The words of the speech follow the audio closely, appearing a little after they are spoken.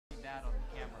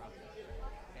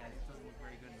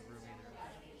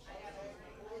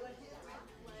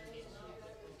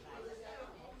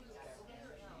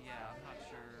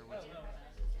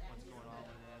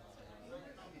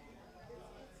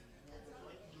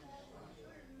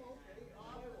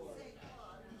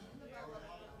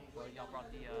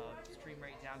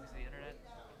down because of the internet?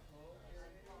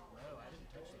 No, I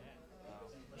didn't touch that.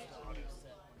 That's the audio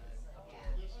set when I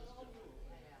updated.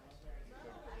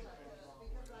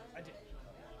 I did.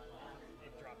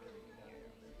 It dropped everything down.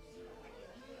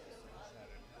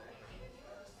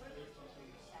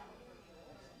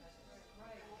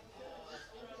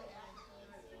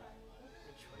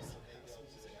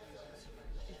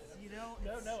 You know,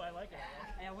 No, I like it.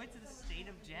 I went to the State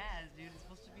of Jazz, dude. It's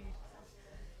supposed to be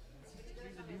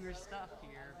the newer stuff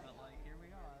here, but like here we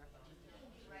are.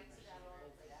 I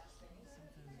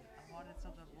wanted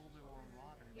something a little bit more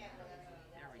modern. There we go. At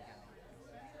least. There we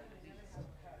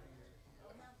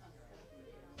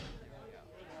go.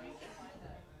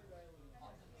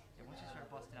 Yeah, once you start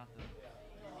busting out the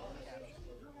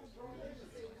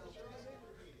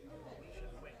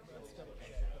Wait, let's double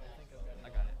check, but I think I've got it. I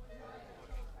got it.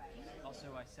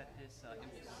 Also, I set this in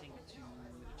sync to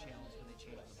the channels when they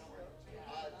change the board.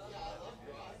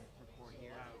 Record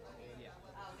here. Yeah.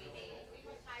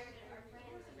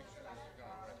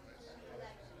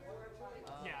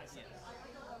 Yeah, I see. Yes.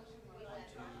 1, 2,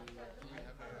 3.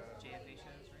 JFA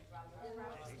shows, right?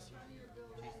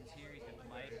 Jason's here. He's got the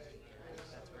mic.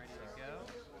 That's ready to go.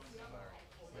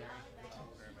 Larry.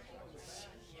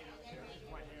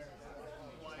 White hair.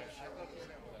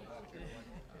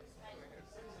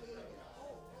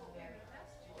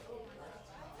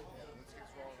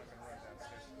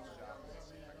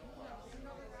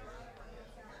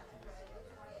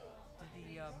 Did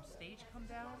the stage come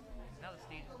down? Now the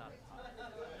stage is not.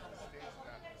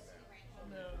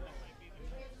 No, that might be the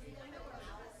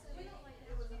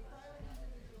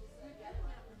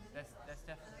That's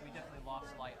definitely, we definitely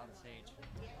lost light on stage.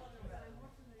 No,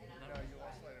 you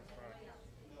lost light in front.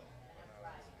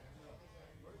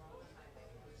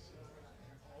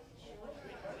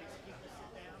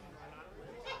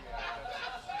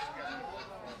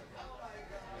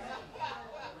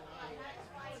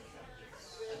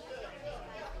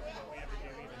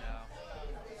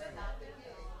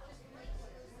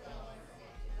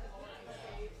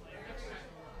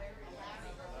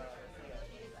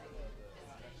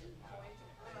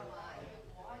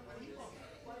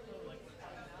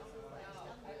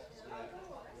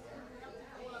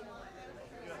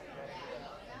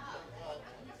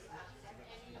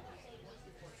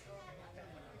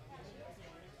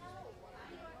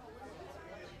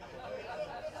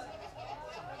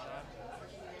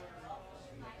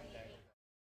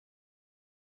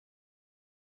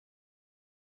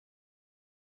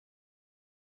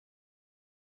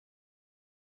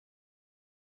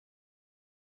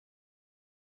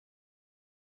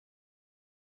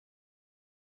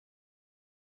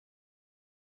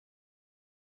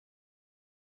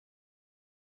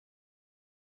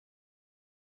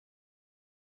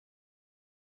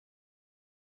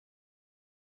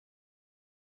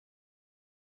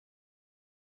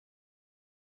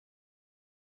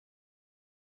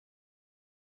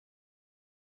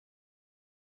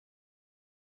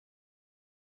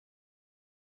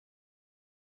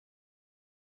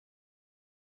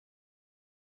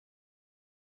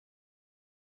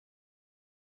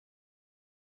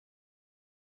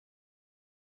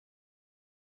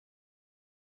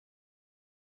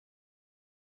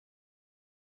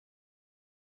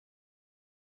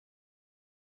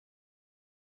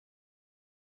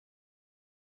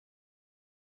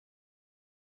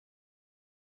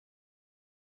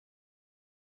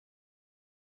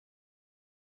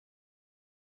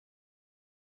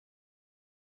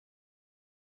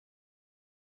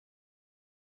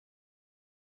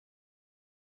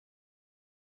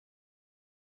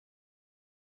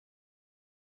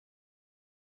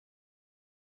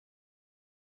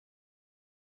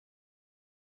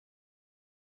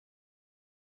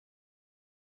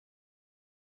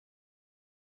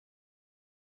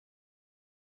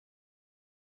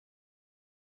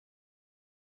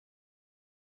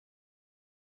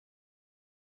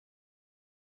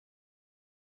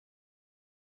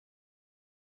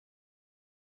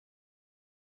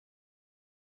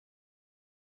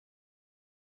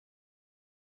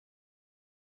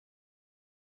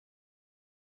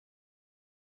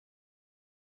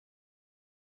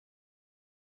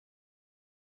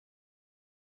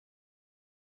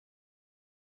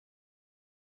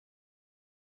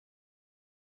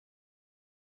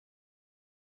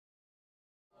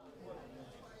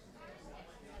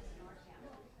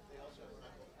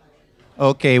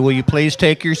 Okay, will you please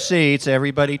take your seats?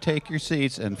 Everybody take your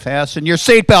seats and fasten your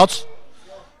seatbelts,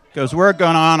 because we're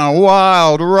going on a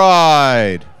wild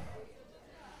ride.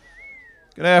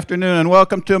 Good afternoon and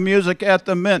welcome to Music at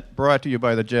the Mint, brought to you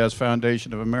by the Jazz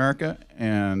Foundation of America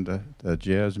and the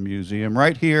Jazz Museum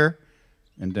right here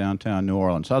in downtown New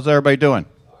Orleans. How's everybody doing?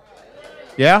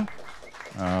 Yeah?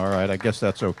 All right, I guess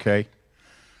that's okay.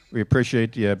 We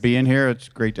appreciate you being here. It's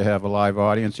great to have a live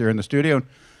audience here in the studio.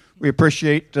 We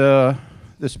appreciate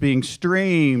this being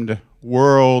streamed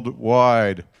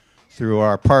worldwide through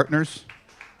our partners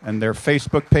and their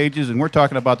Facebook pages, and we're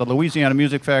talking about the Louisiana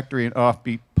Music Factory and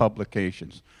Offbeat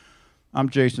Publications. I'm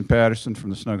Jason Patterson from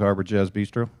the Snug Harbor Jazz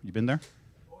Bistro. You been there?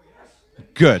 Oh, yes.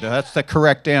 Good. That's the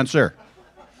correct answer.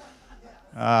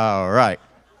 All right.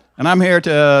 And I'm here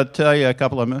to tell you a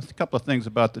couple of things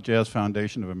about the Jazz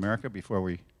Foundation of America before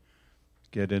we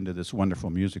get into this wonderful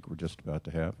music we're just about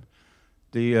to have.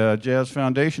 The Jazz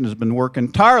Foundation has been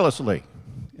working tirelessly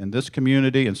in this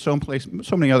community and so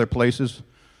many other places.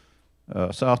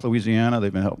 South Louisiana,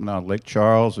 they've been helping out Lake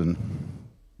Charles and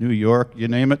New York, you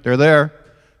name it, they're there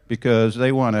because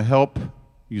they want to help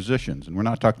musicians. And we're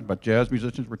not talking about jazz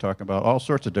musicians, we're talking about all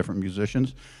sorts of different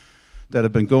musicians that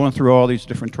have been going through all these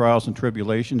different trials and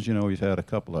tribulations. You know, we've had a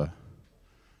couple of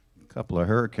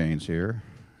hurricanes here,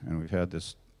 and we've had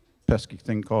this pesky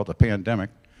thing called the pandemic.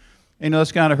 And, you know,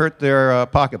 it's kind of hurt their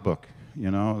pocketbook. You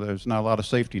know, there's not a lot of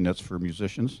safety nets for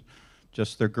musicians,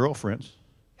 just their girlfriends.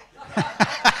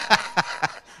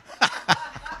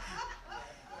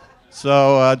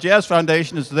 So Jazz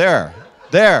Foundation is there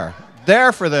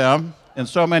for them in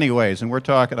so many ways, and we're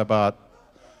talking about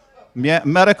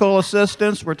medical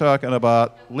assistance, we're talking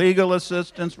about legal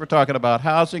assistance, we're talking about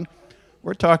housing,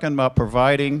 we're talking about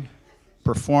providing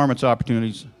performance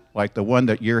opportunities like the one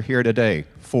that you're here today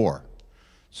for.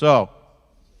 So,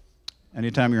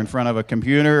 anytime you're in front of a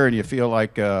computer and you feel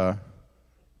like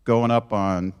going up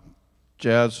on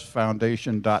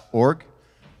jazzfoundation.org,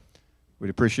 we'd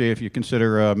appreciate if you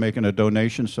consider making a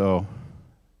donation so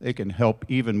they can help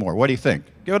even more. What do you think?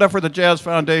 Give it up for the Jazz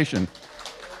Foundation.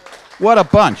 What a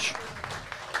bunch.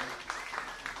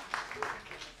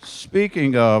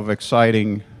 Speaking of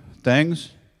exciting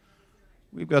things,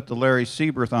 we've got the Larry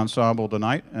Sieberth Ensemble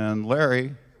tonight, and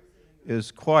Larry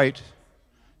is quite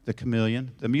the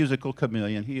chameleon, the musical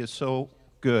chameleon. He is so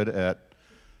good at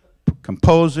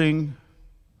composing,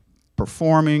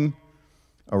 performing,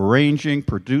 arranging,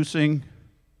 producing.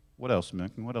 What else,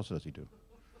 Mick? What else does he do?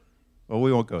 Well,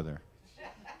 we won't go there.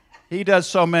 He does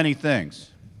so many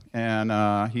things,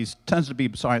 and he tends to be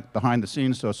behind the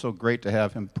scenes, so it's so great to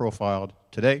have him profiled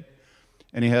today.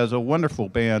 And he has a wonderful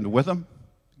band with him.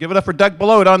 Give it up for Doug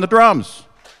Belote on the drums.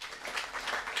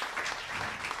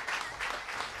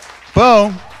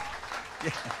 Boom.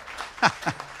 Yeah.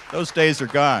 Those days are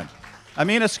gone.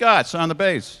 Amina Scott's on the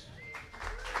bass.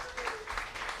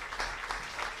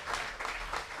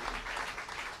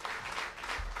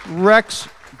 Rex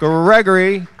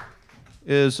Gregory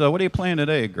is, what are you playing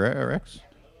today, Rex?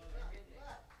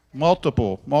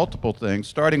 Multiple things,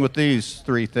 starting with these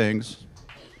three things.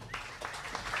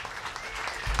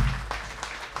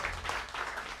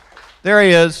 There he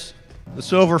is, the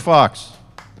Silver Fox.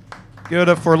 Give it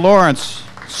up for Lawrence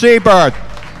Sieberth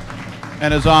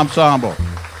and his ensemble.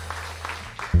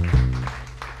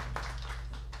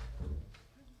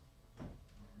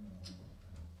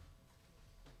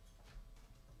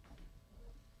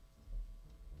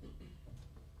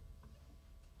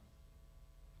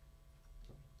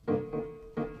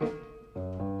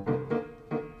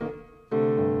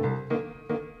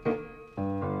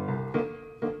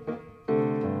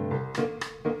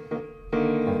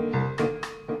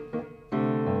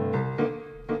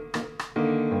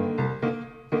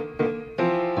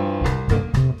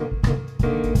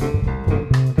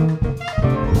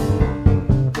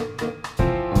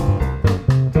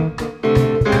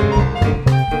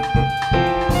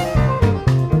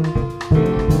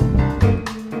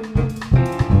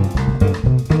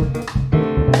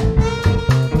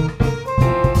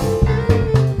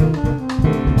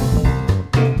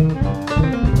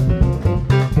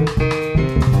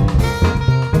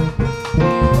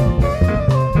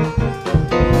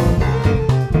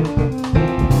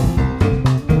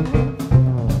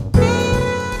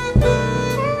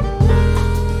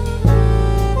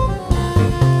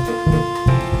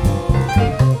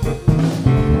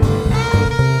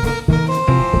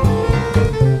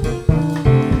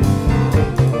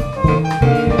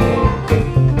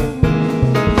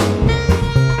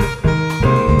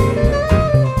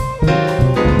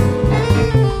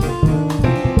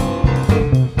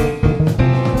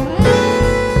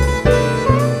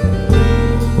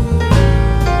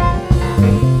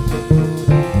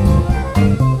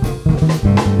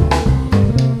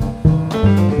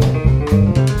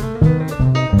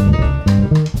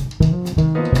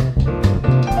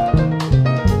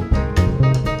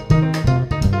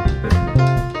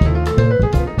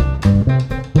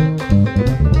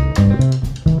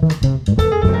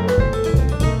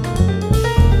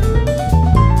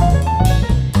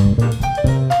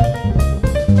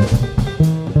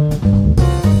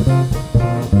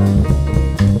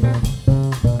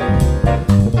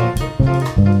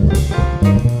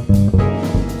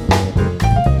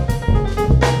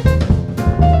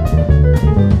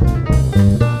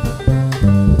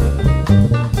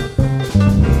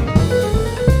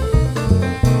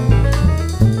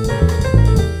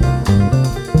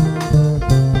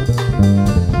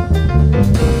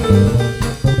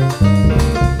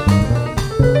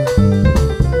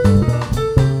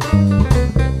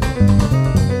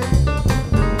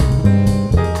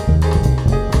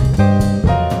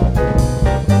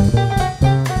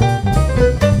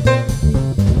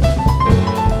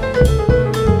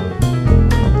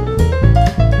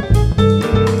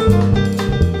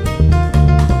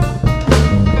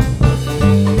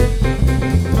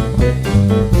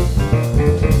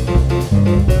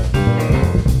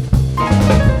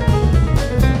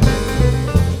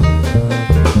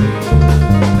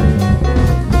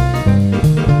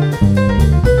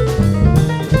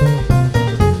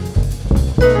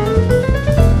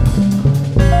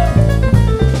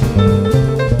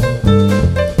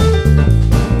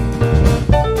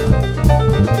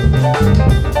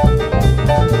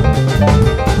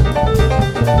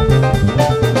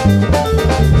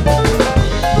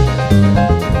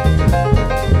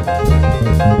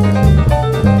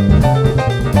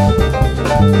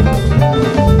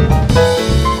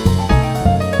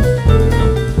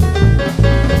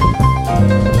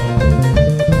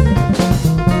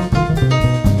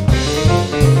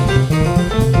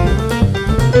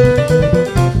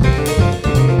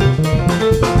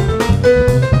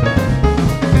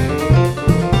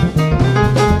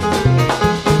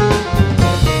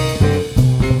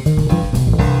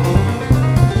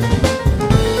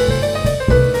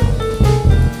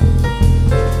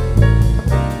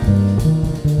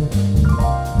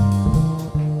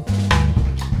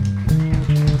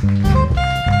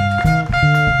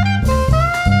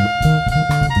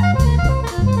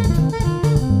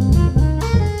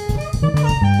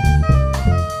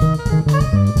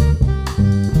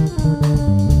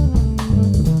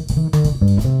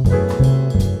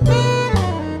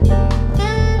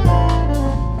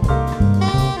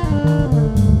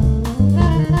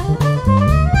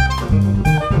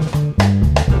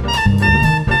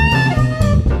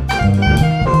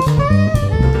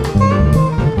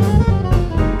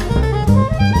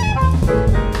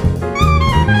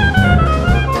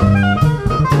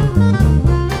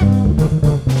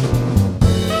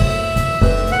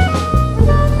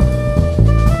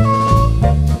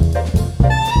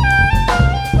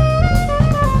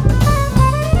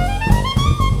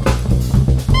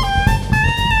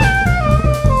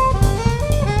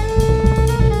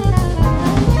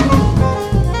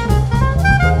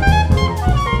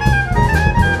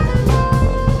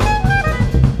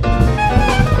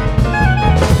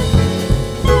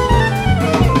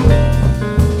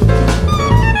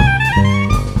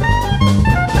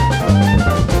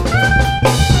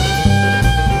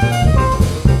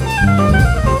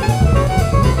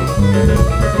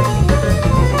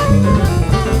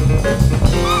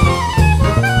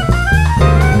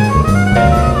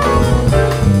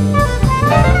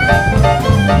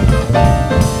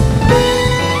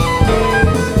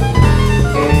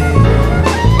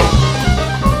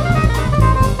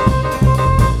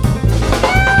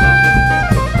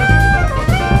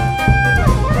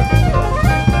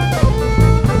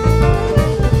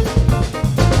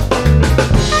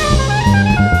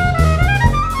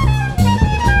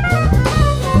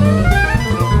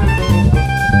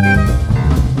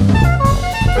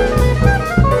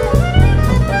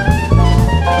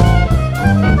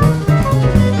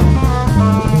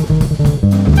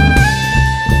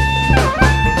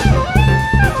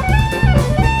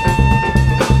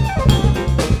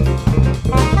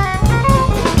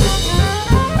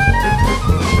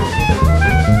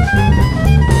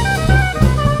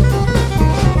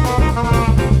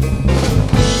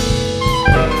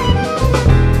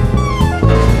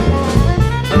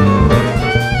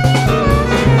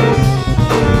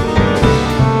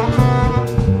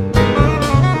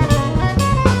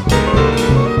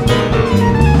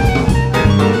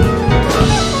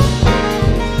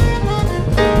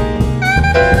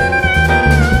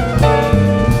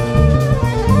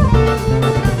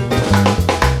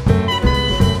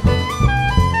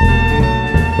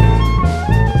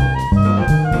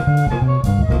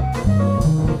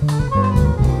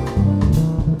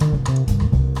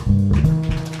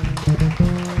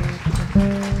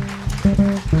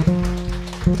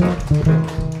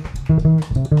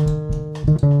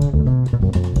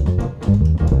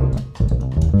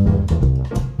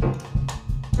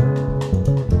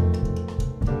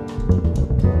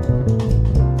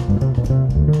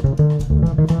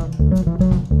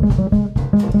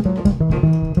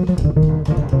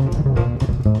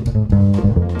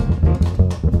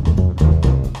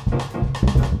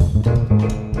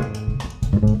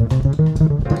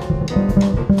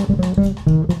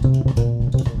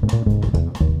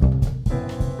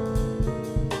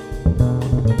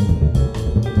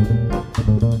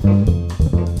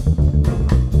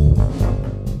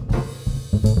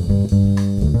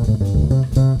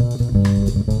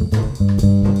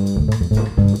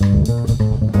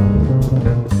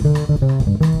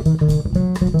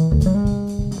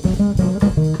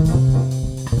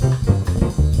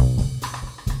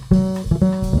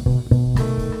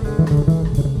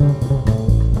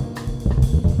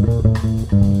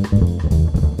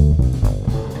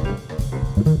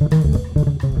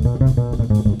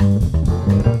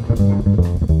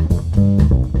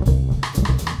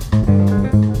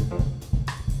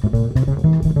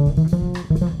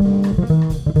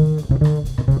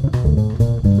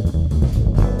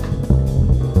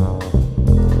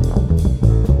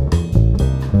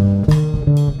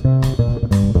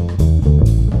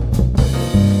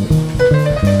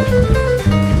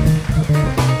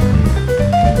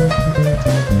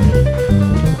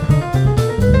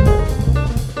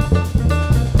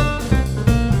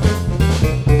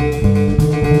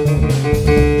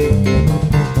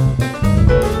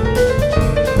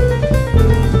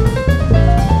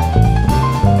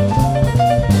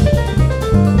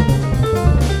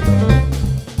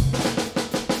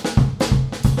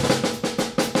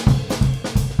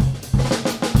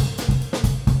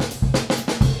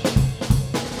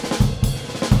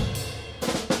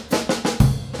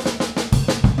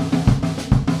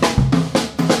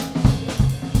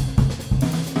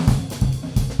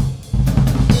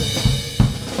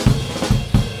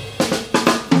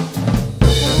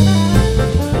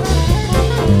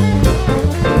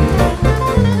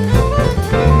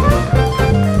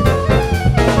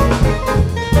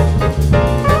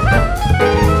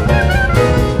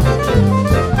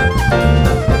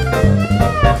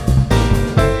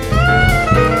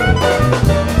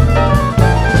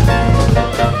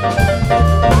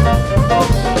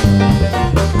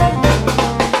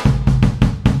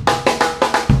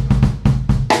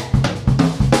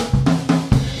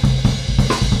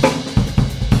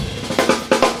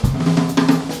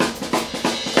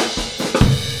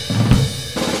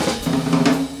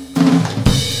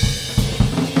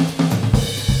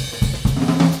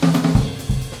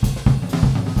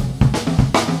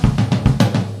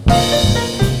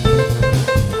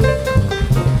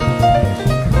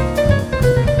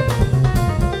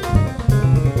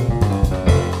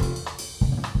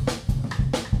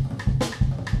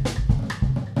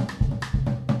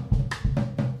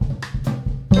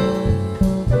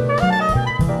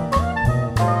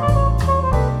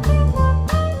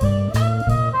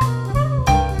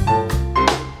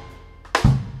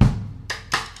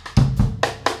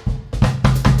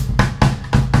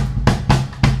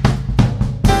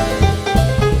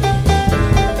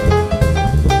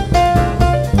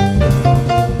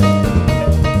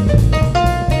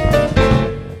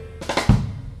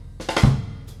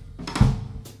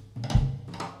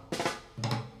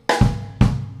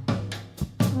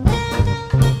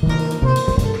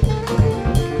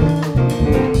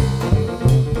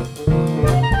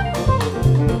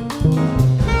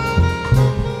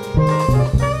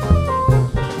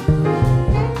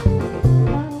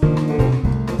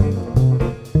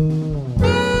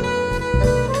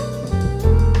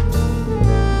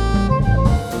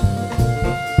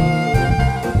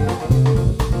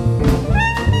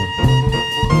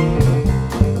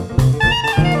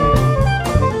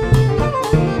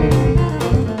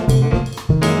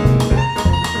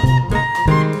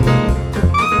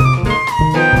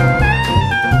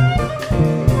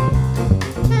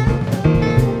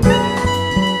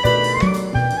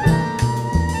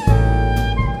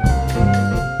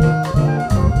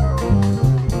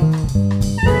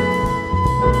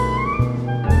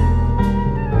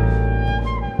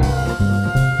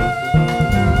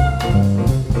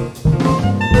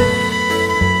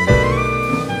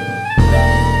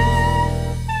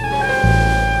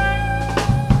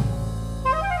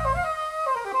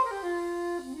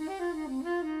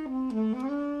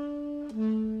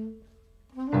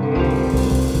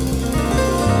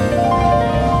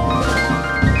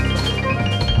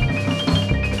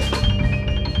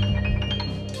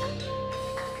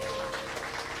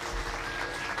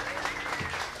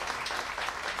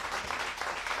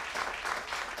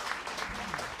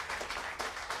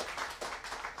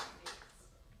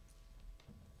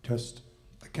 Just,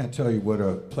 I can't tell you what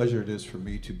a pleasure it is for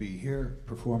me to be here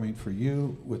performing for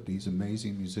you with these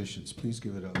amazing musicians. Please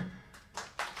give it up.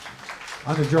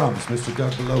 On the drums, Mr.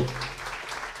 Doug Below.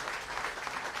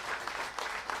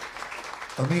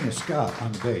 Amina Scott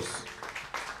on the bass.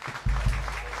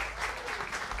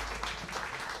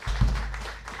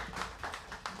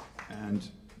 And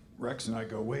Rex and I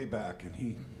go way back, and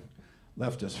he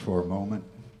left us for a moment,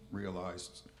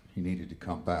 realized he needed to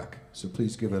come back. So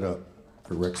please give it up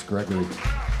for Rex Gregory.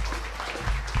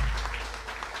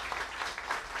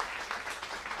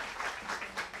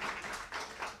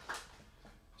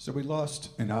 So we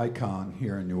lost an icon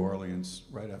here in New Orleans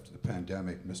right after the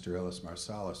pandemic, Mr. Ellis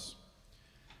Marsalis.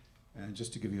 And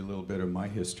just to give you a little bit of my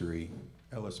history,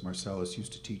 Ellis Marsalis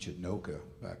used to teach at NOCA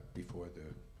back before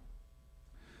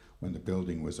when the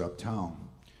building was uptown.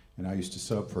 And I used to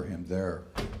sub for him there.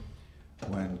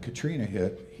 When Katrina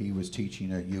hit, he was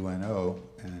teaching at UNO,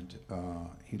 and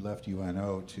he left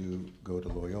UNO to go to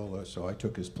Loyola, so I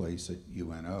took his place at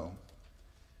UNO.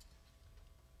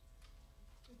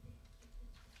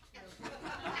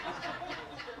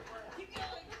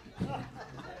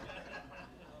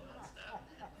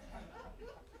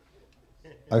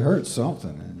 I heard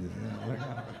something, and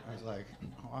I was like,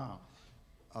 wow.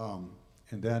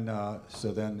 And then,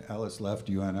 so then Ellis left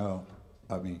UNO.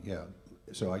 I mean, yeah,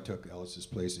 so I took Ellis's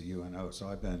place at UNO. So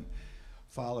I've been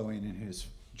following in his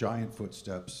giant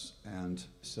footsteps. And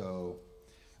so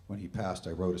when he passed, I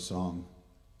wrote a song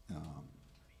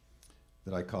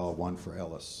that I call One for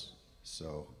Ellis.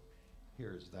 So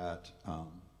here's that,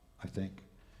 I think.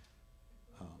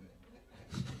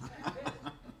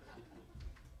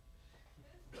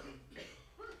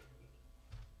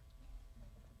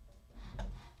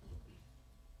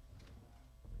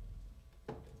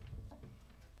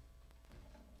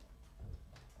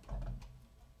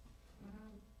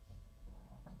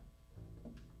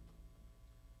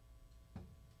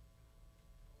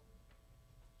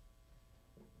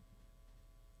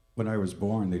 When I was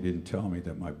born, they didn't tell me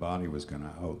that my body was going to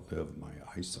outlive my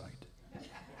eyesight.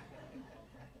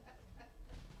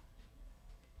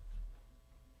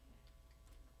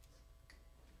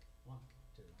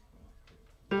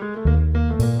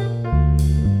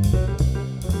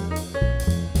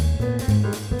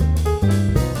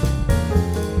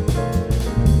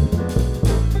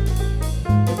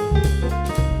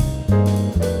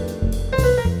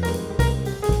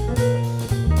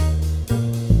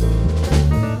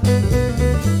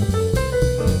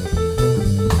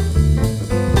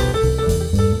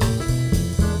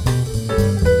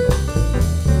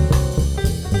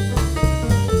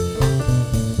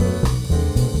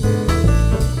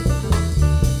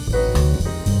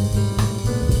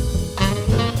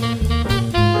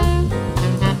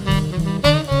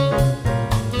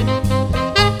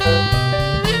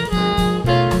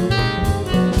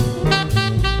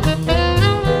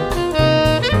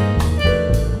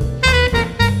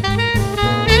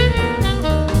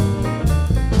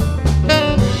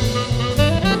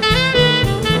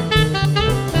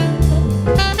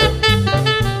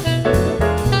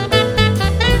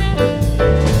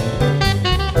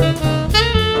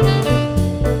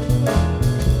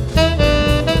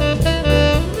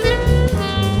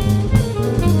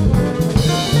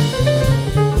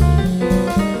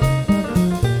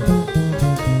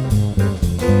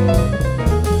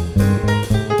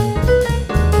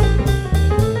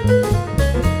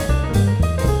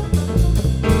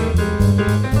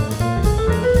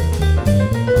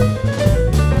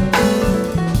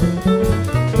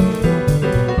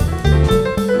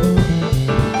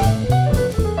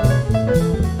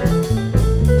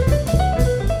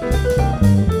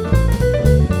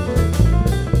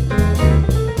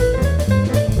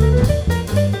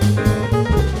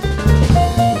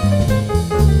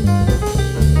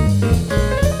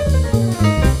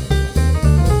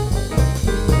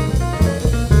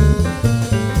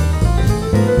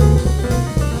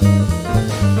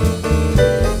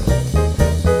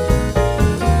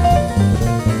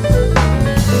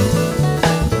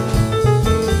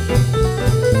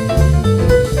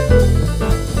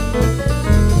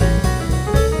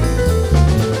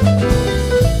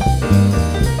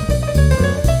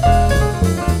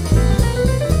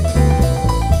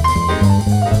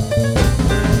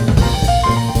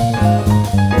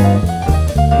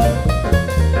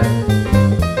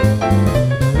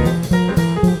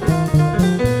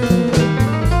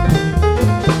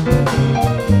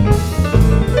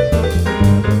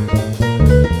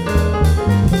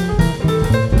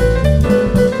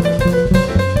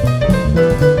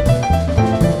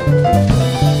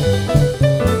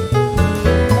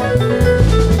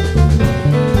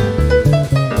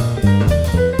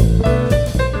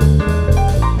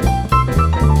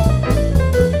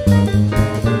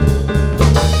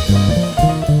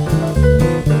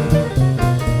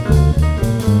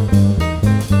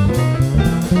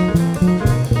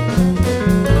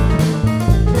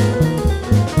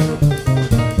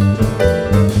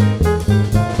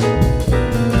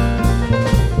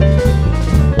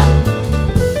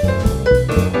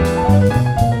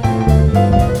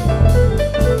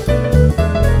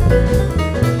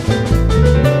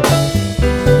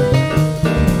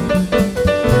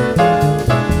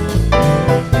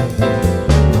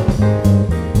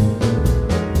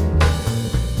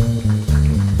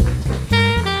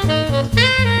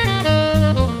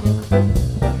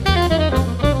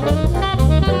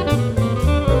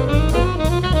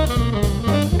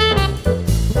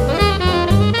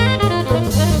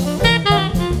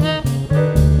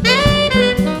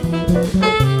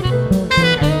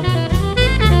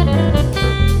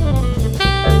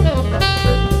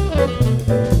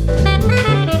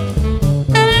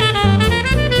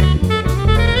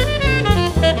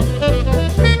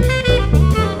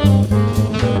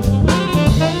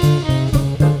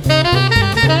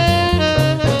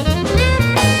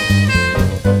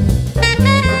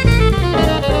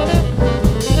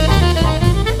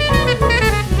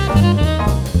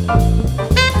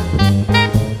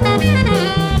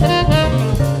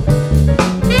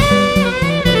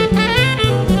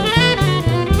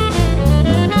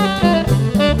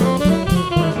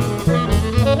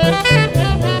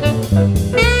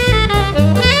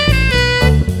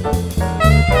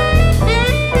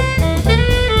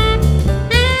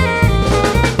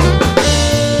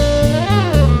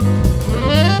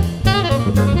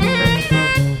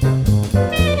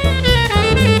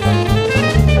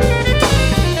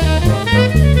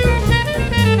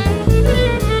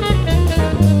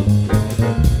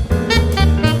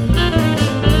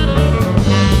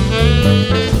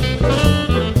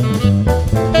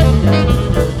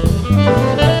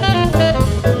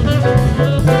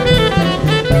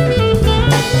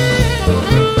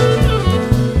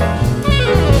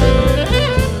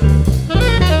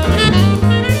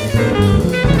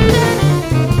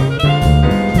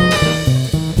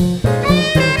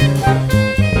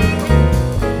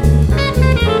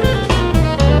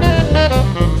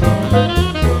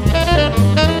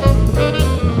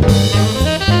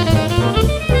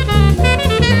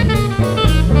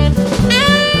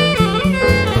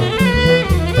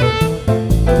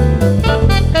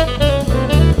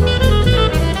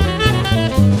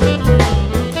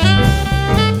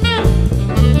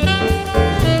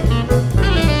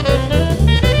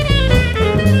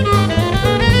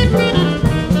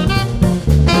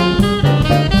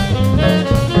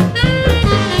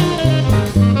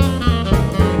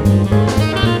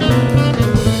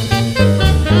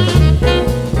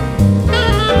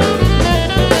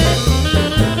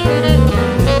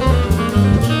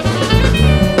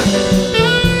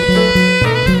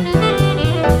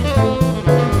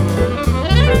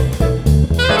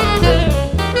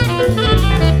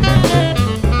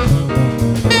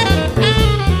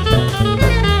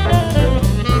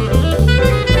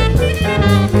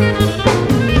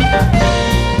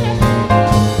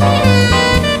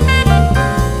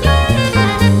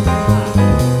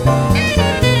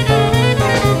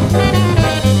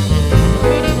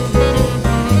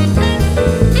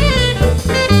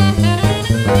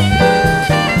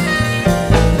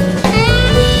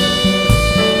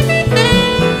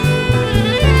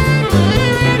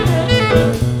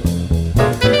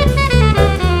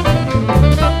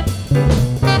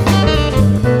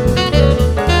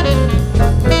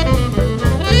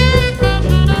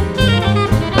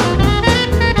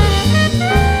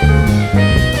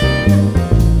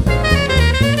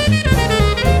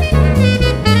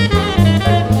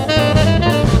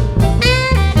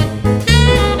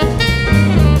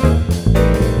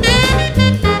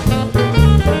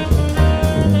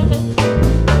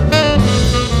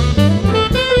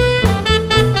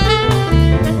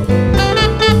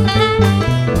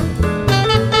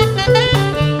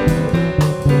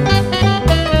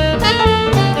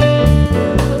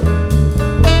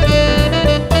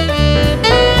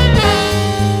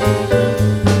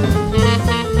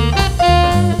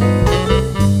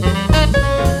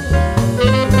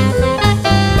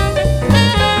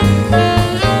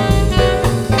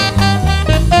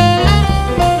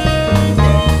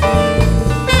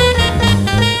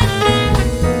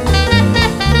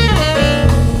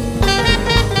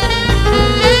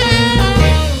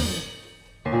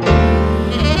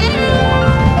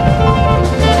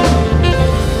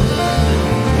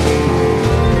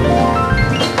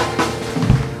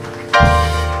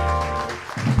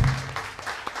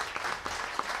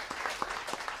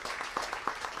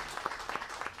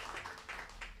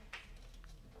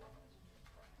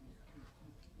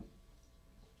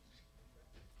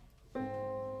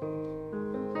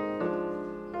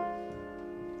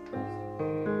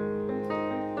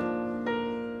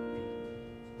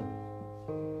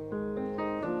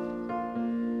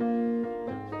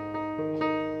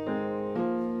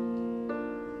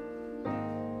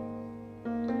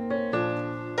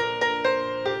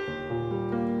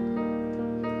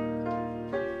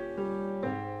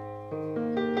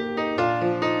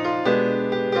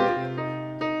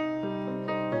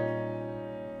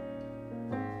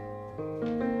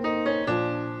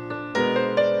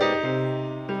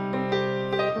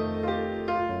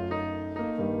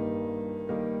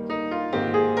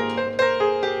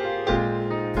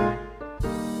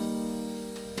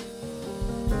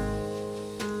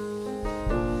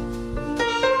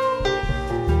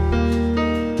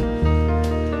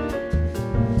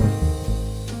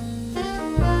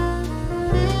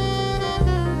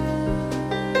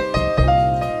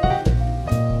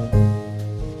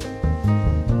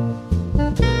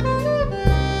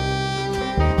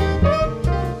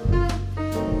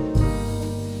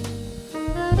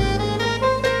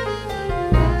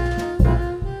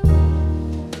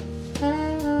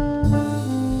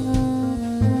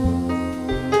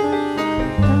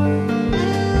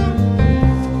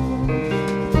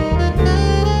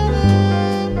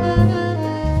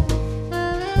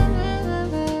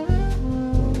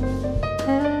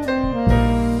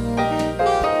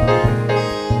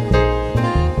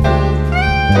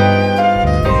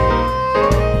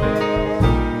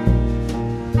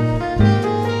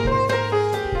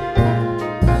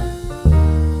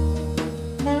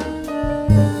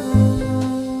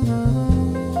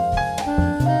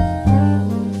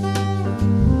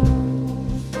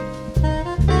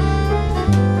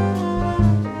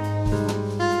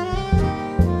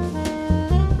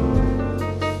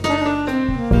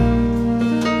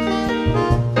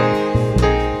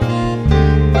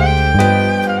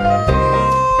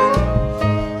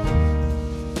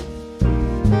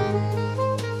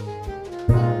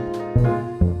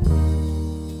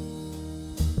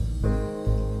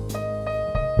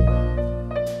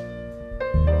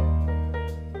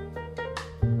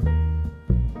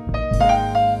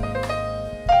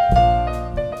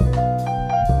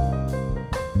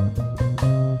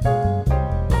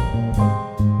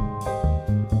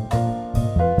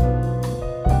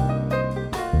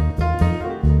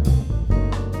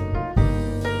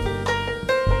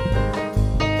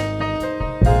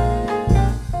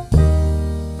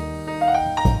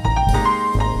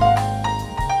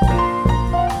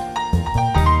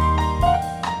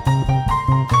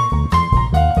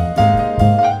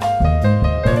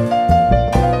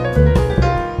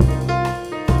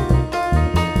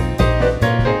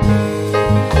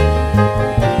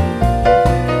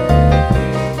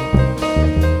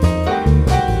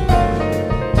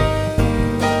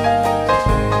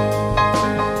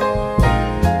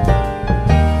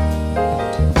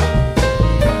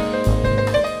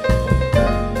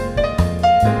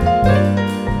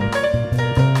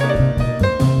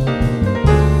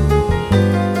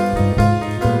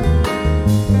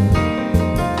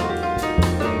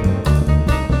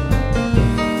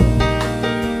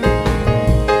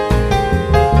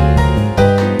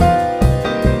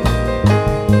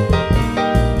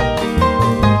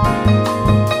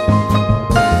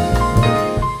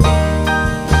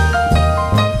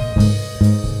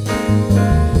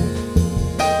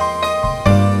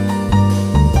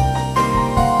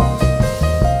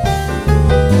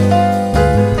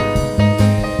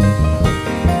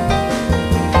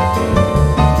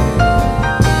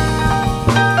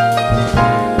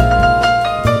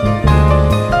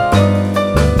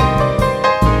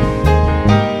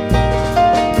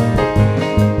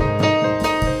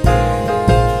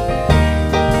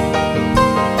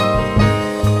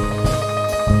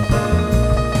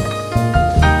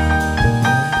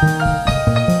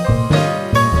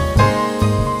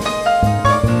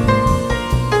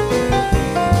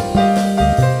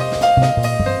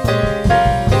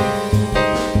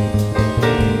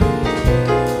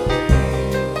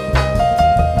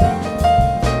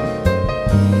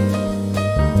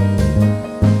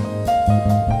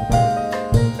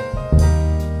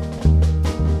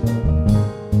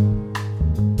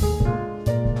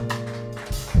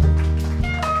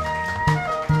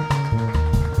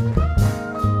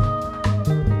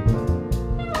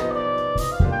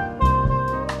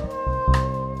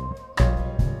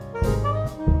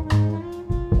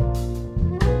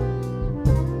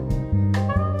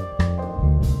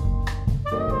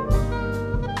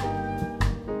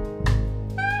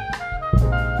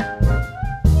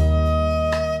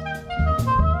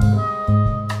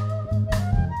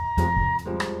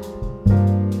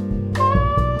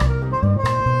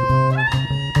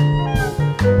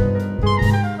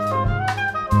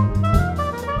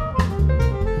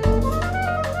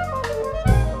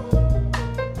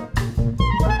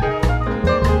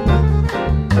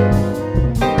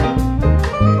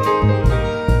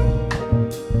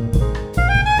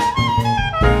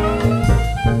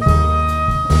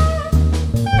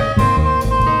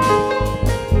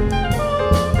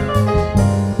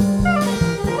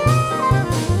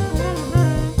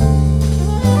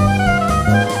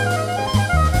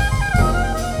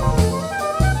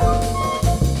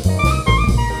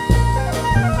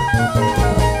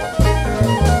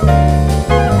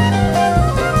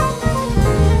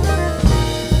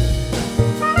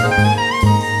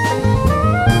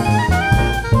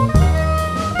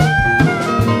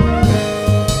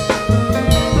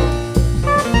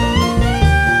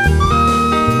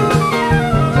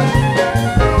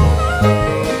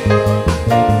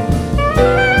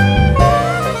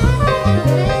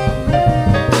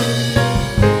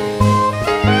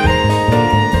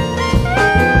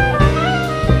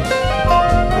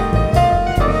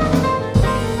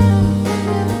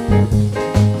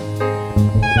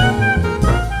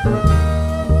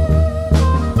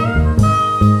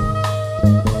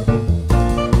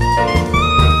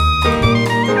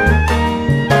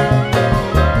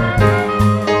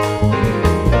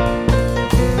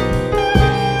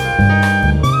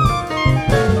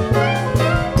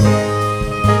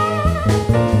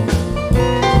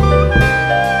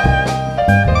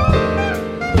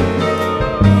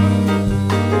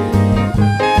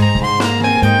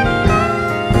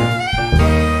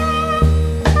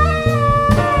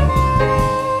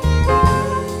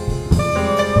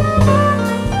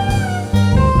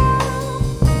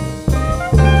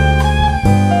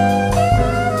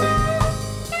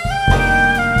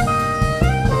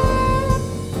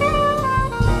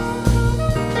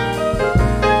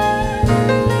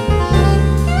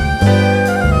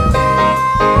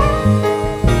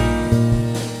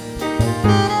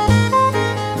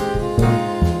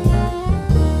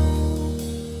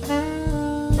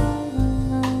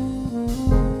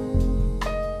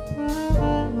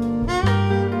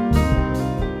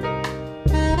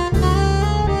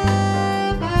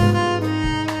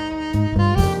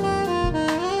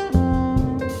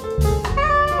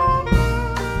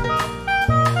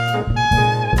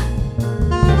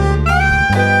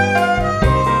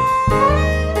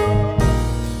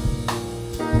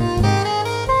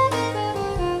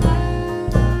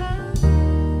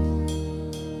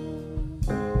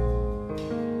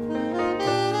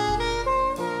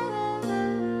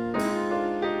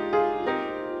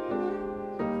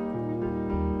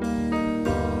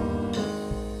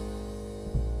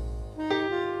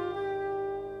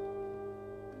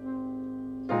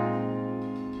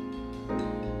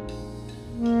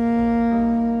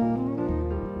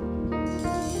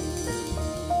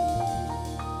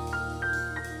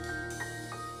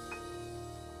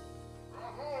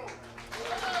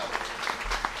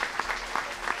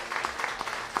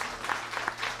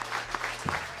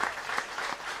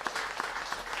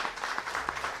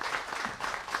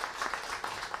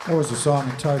 That was a song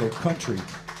entitled Country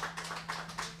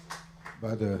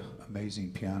by the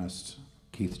amazing pianist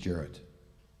Keith Jarrett.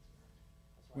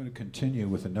 I'm going to continue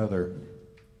with another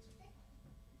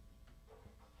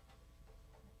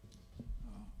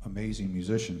amazing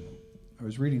musician. I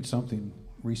was reading something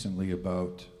recently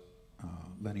about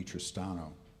Lenny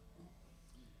Tristano,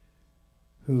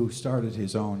 who started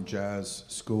his own jazz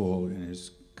school and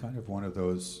is kind of one of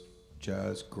those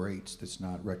jazz greats that's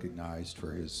not recognized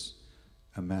for his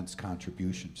immense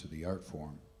contribution to the art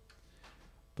form.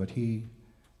 But he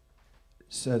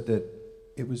said that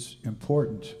it was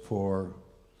important for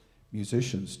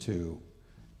musicians to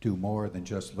do more than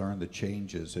just learn the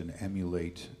changes and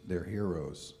emulate their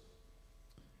heroes.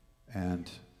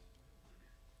 And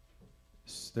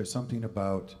there's something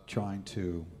about trying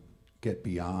to get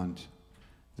beyond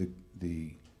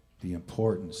the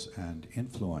importance and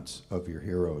influence of your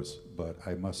heroes. But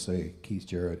I must say, Keith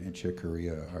Jarrett and Chick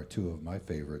Corea are two of my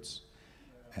favorites.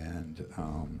 And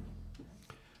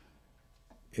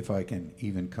if I can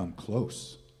even come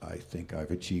close, I think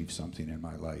I've achieved something in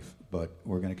my life. But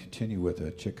we're going to continue with a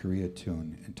Chick Corea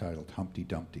tune entitled Humpty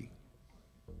Dumpty.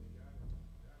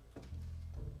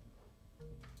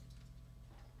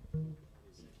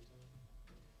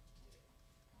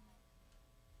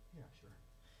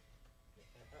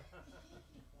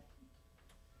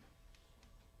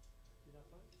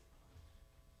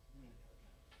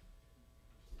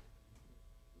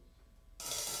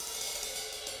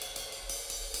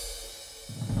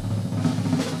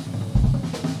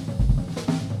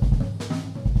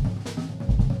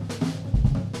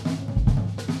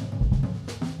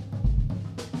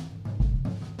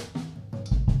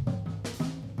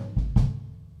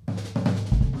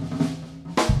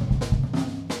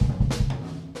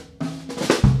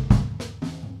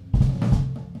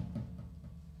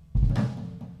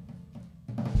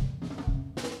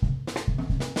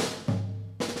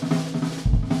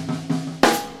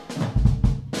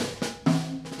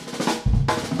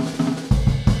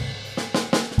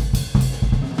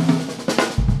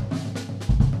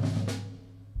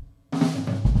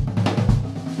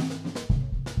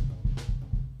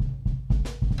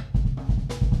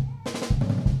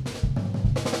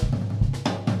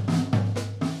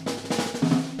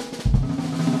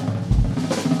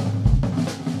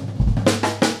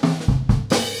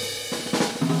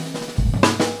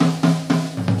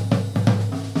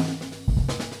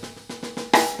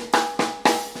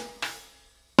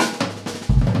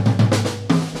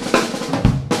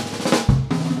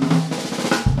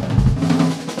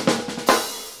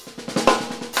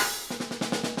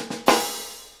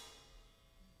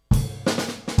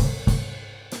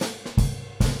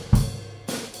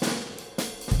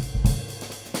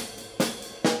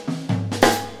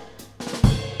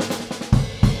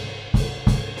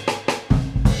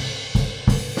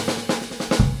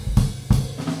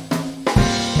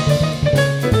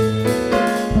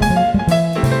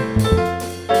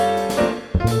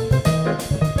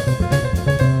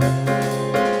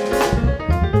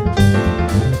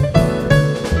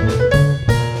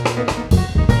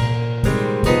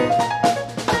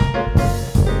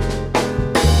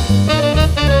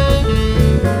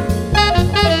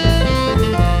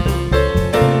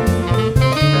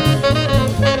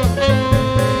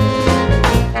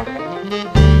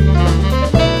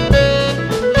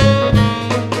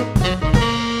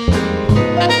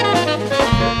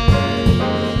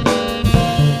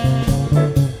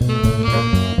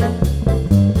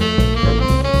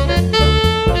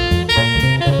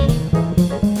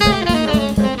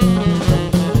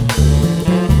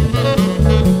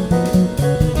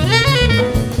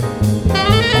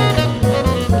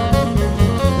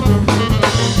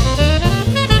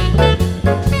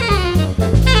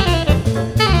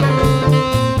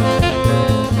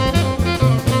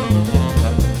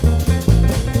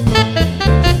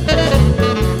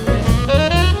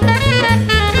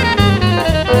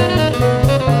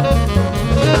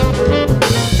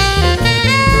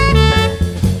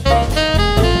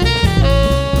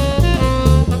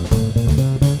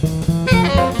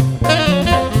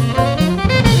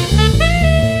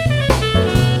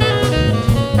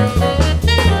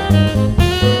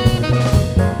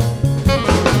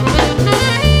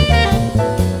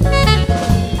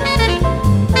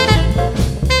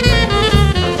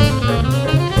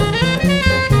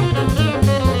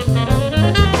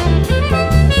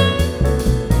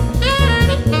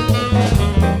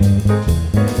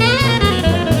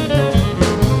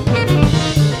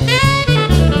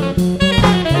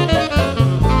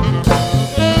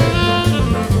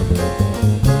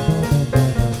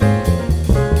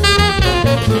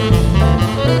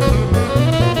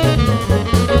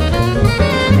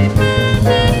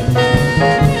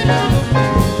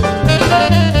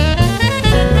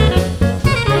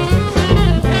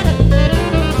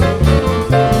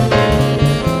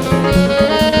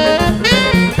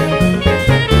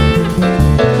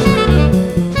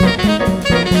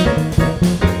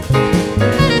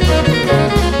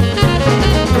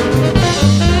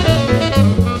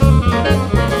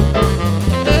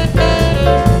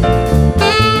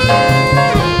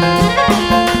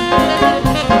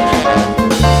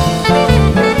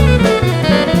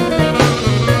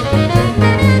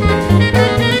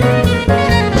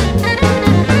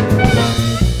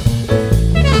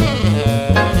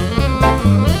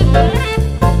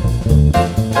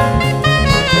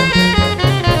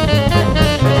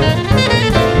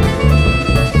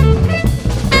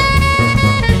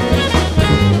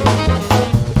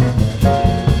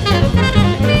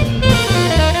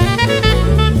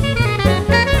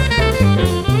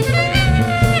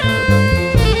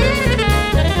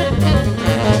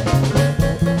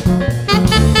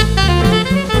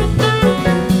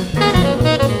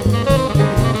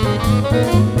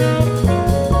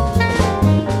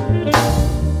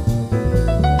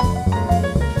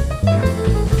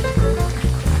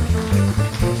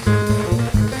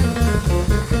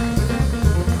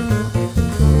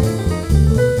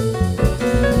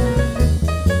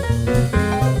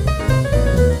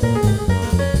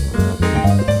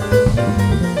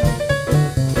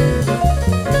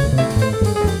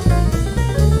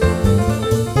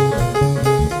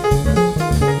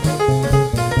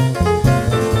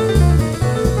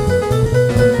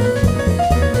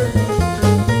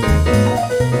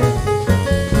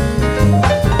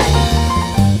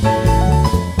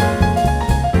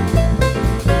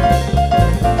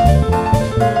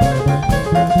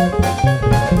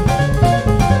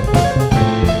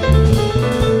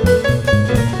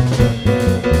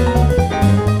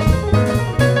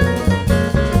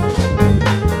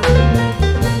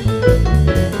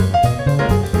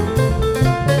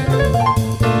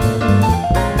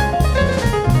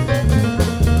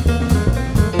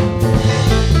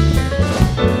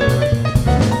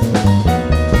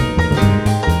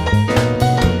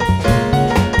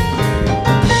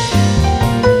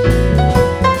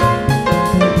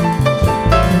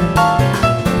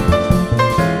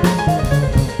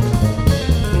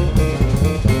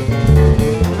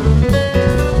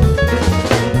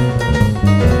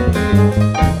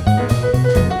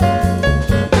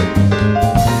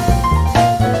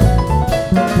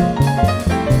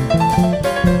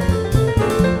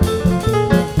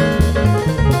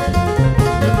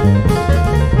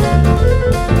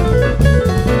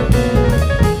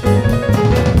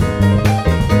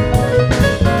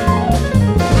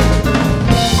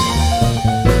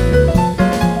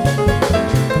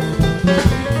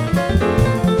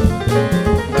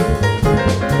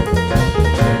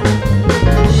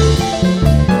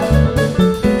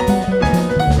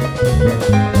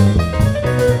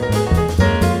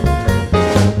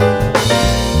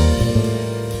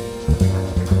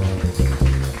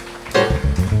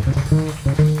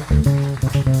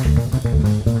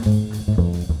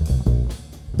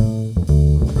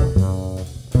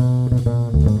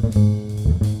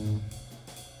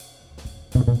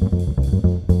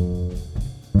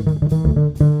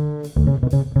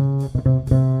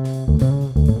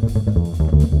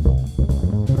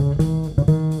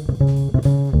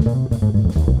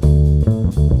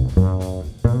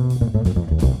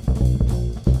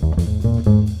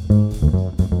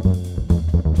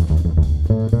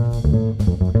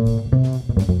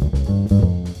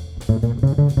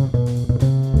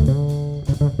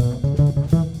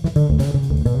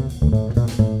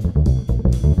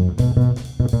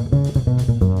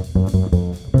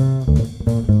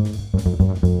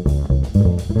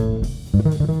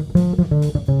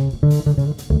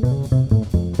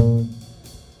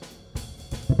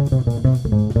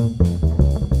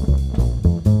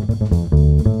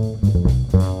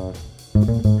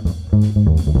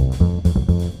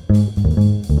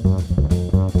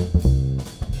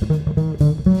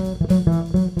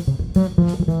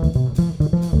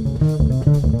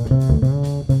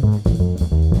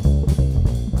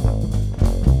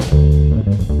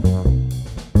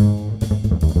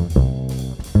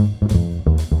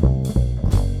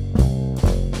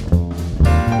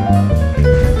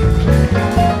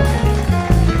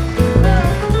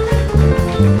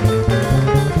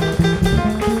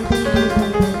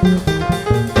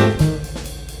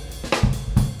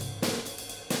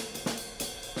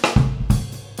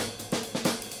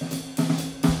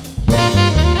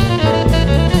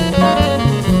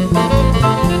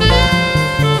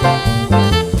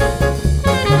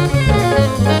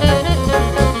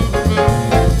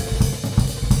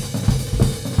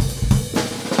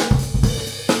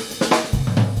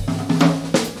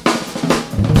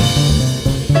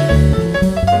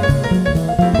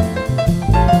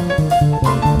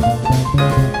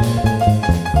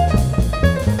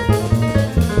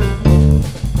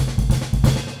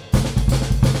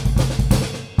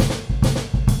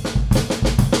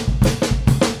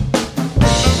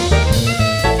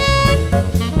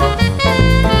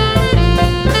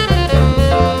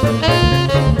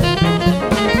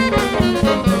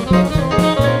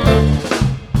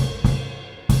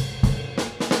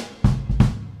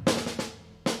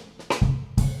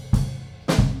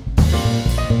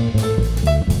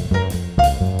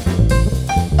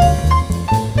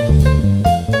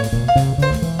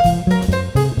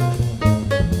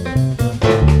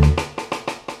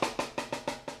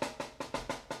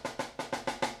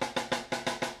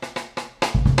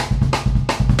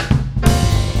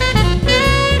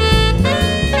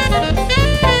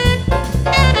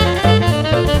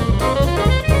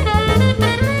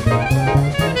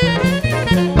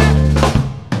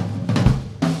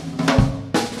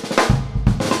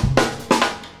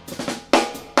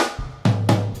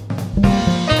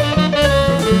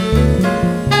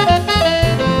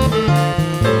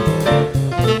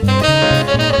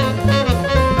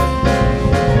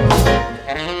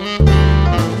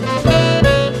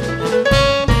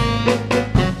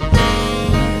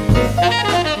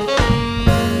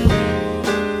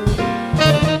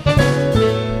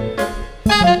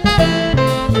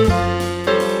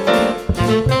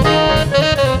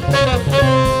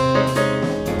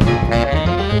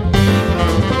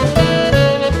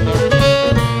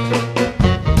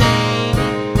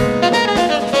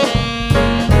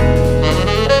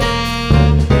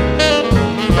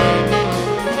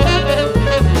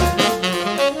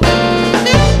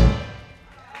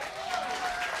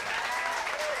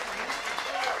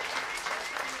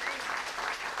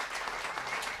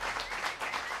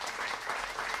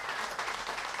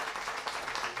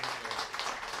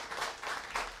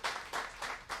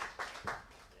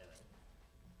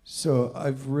 So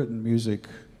I've written music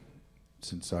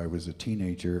since I was a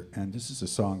teenager, and this is a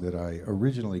song that I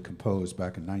originally composed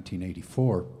back in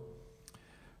 1984,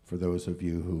 for those of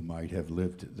you who might have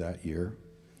lived that year.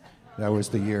 That was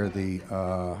the year the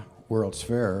World's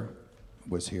Fair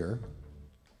was here.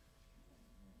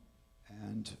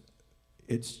 And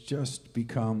it's just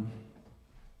become,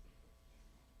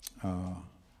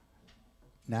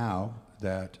 now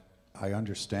that I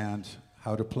understand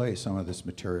how to play some of this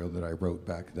material that I wrote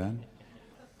back then.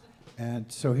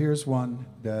 And so here's one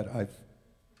that I've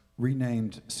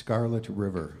renamed Scarlet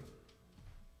River.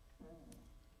 I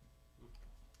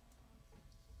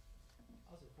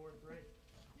was in fourth grade.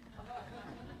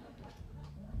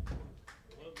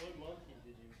 What monkey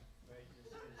did you write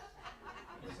this?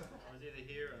 I was either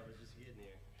here or I was just getting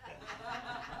here.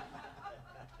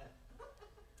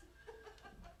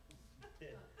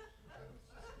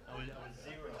 I was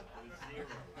zero. I was zero.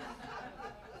 -0.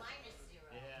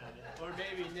 Yeah, or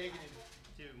maybe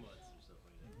 -2 months or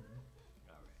something like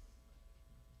that. All right.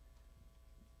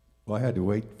 Well, I had to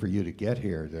wait for you to get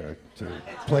here to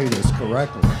play this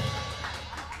correctly.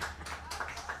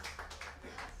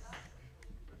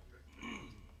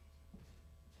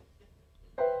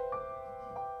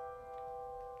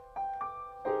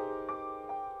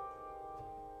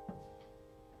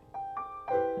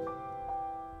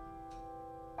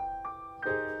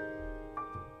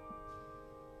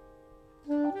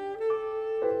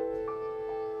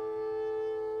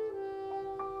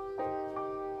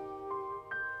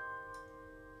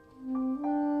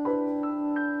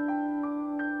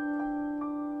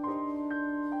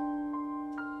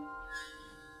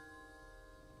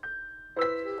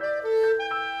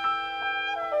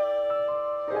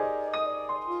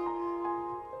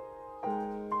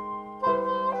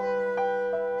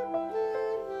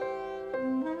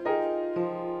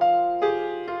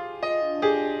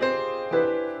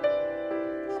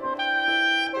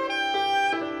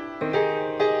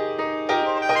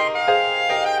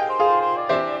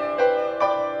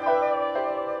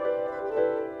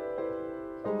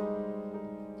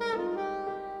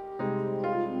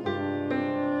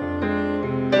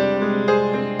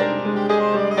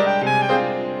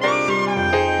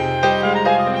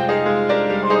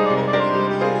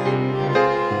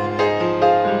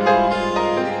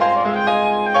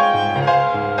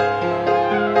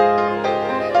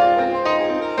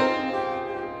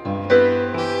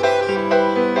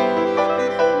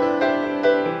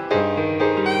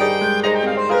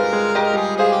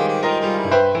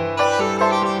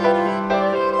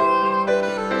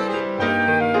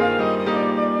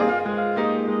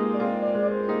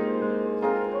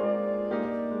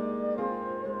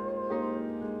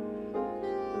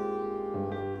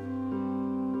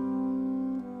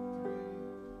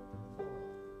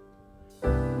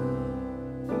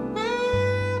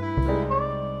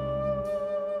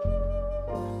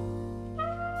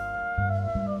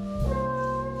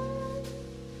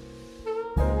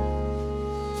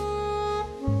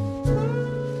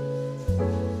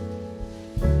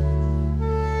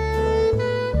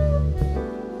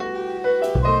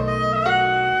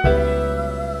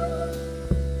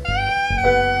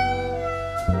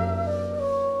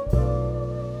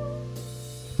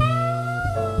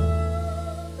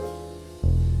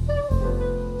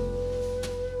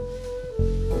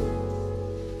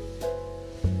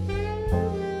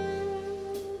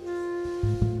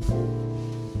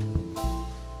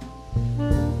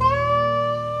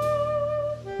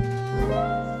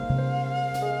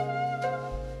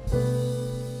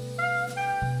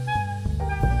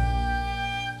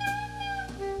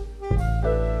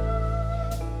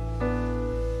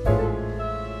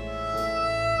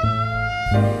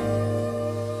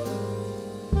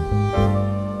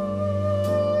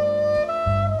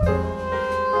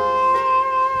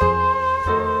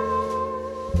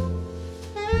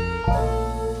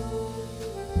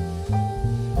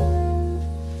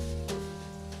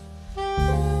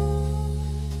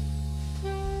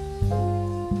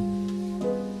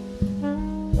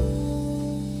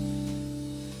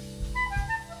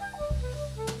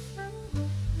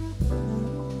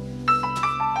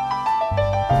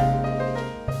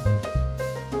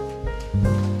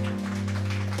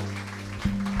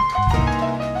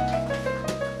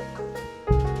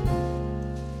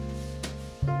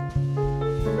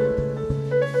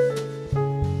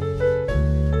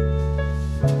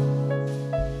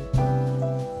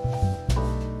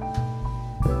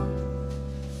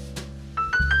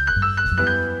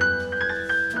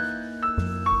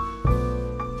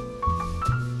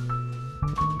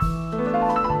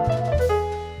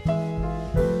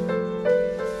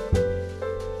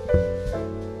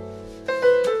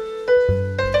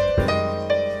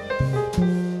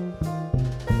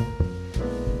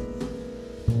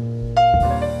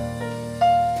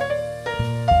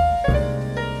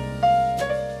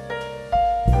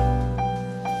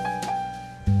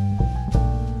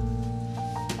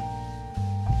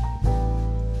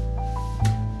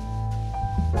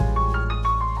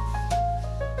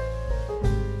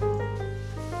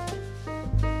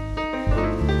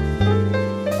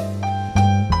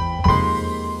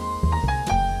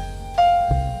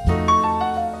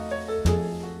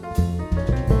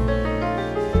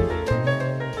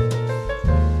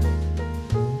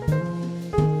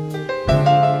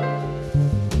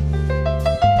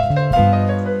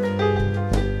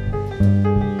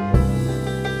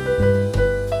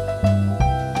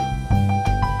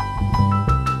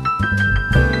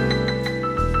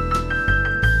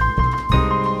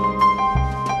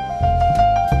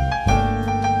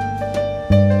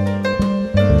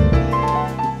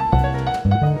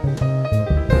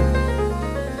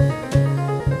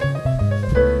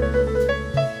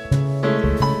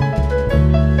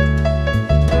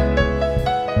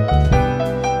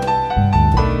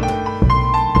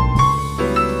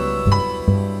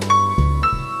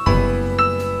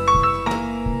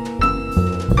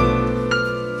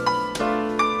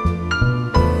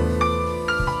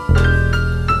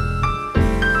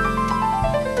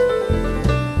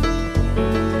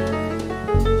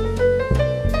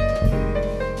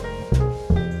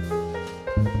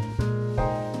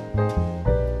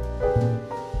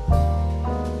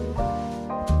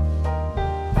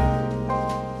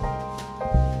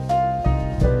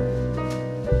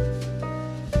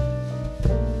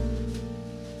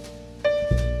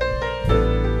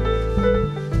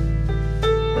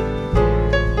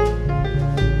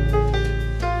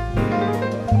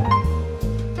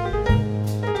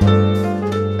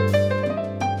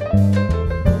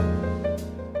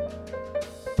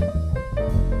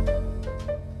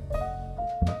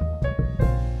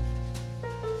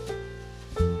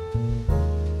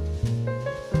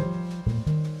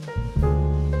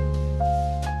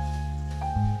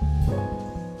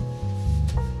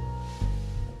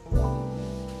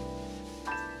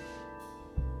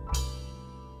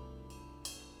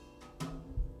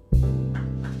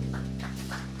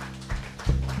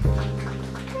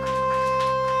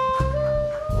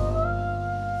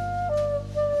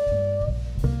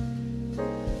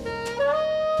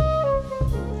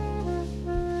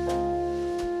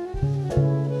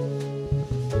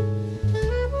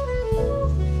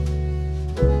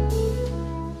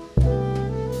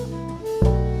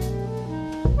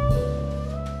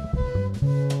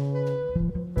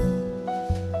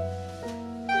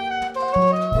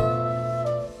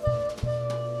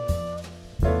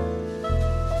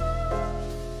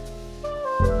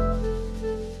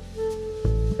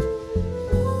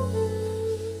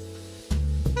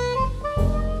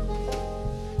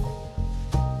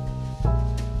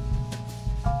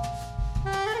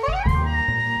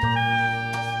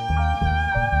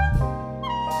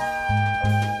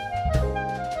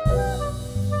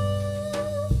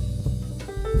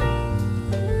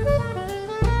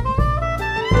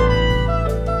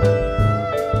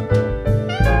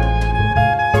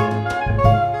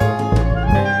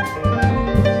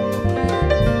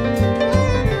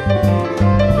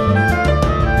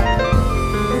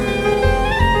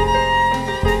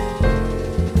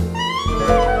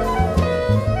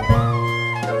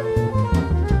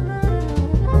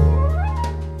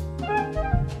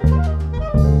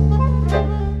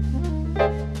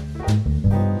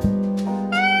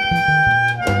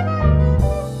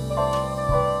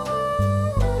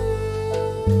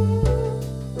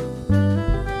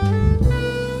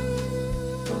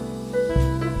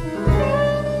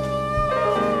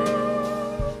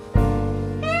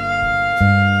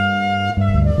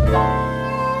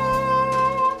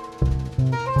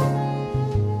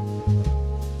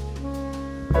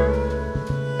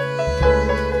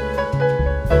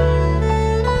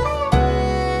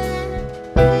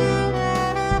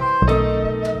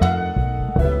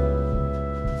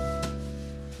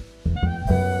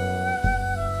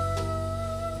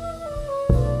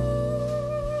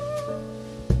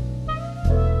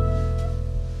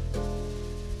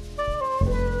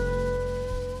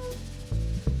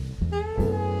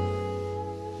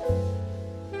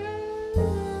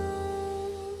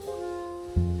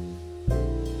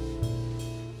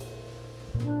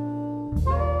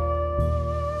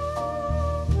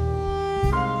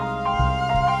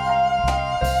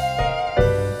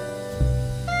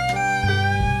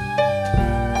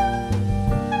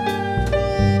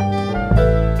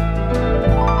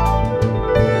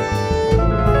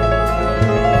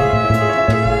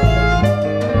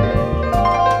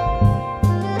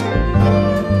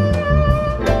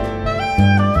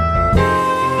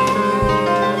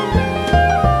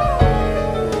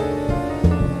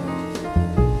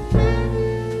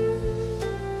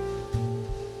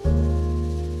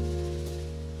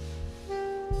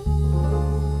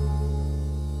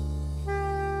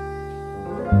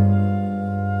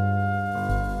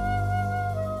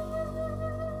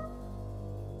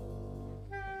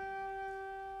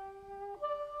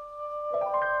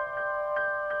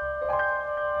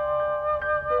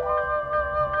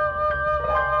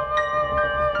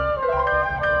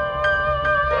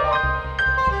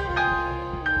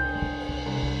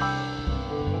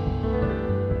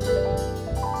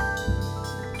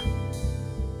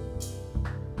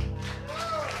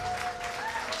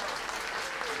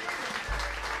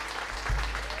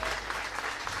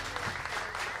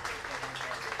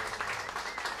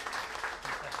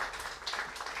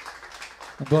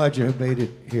 I'm glad you have made it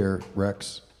here,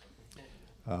 Rex.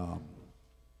 Oh,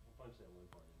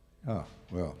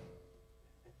 well,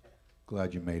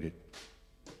 glad you made it.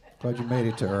 Glad you made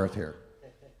it to Earth here.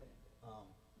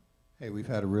 Hey, we've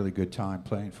had a really good time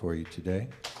playing for you today.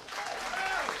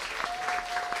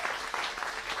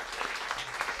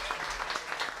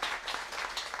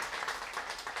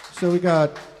 So we got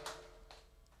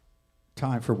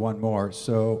time for one more.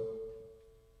 So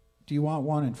do you want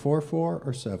one in 4/4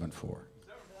 or 7/4?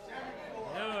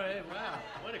 No, hey, wow,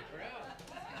 what a crowd.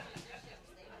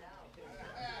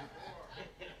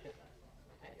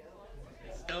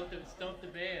 Stumped the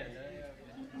band.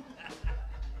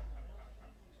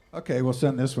 Okay, we'll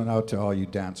send this one out to all you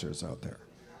dancers out there.